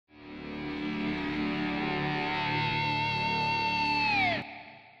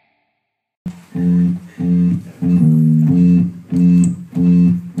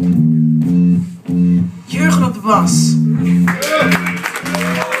Jurgen op de bas.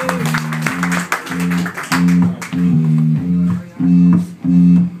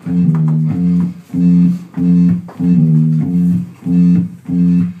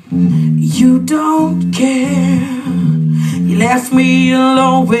 You don't care. You left me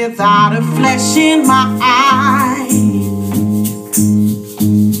alone without a flash in my eye.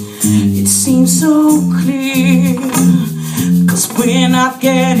 It seems so clear, 'cause we're not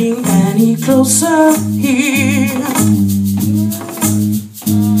getting any closer here.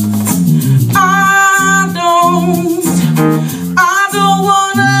 I don't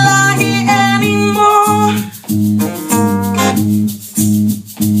wanna lie here anymore.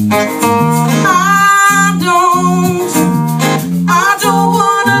 I don't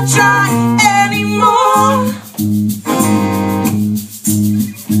wanna try anymore.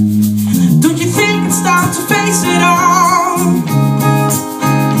 Don't you think it's time to face it all?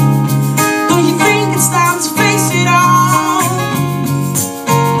 Don't you think it's time to face it all?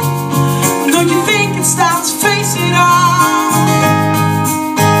 Don't you think it's time to face it all?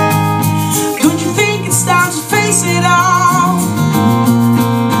 Don't you think it's time to face it all?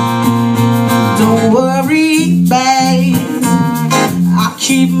 Don't worry, babe, I'll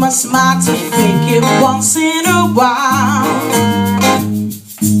keep my smile to fake it once in a while.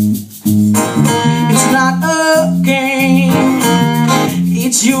 It's not a game,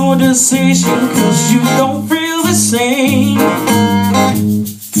 it's your decision, 'cause you don't feel the same.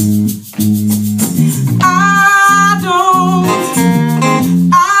 I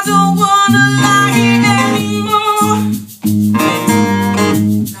don't wanna lie here anymore.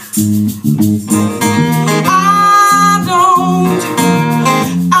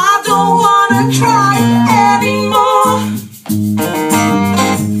 I don't wanna cry anymore.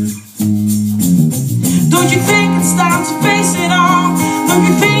 Don't you think it's time to face it all? Don't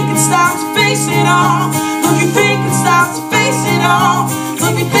you think it's time to face it all? Don't you think it's time to face it all?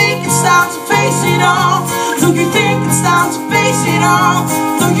 Don't you think it's time to face it all? Don't you think it's time to face it all?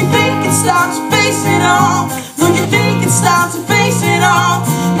 Don't you think it's time to face it all? Don't you think it's time to face it all?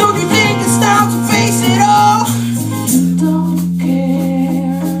 Don't you think it's time to face it all? You don't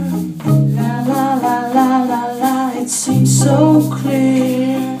care. La la la la la la. It seems so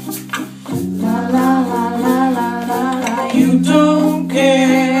clear. La la la la la la la. You don't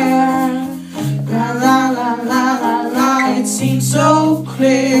care. La la la la la la. It seems so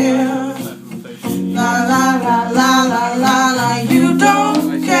clear. La la la la la la.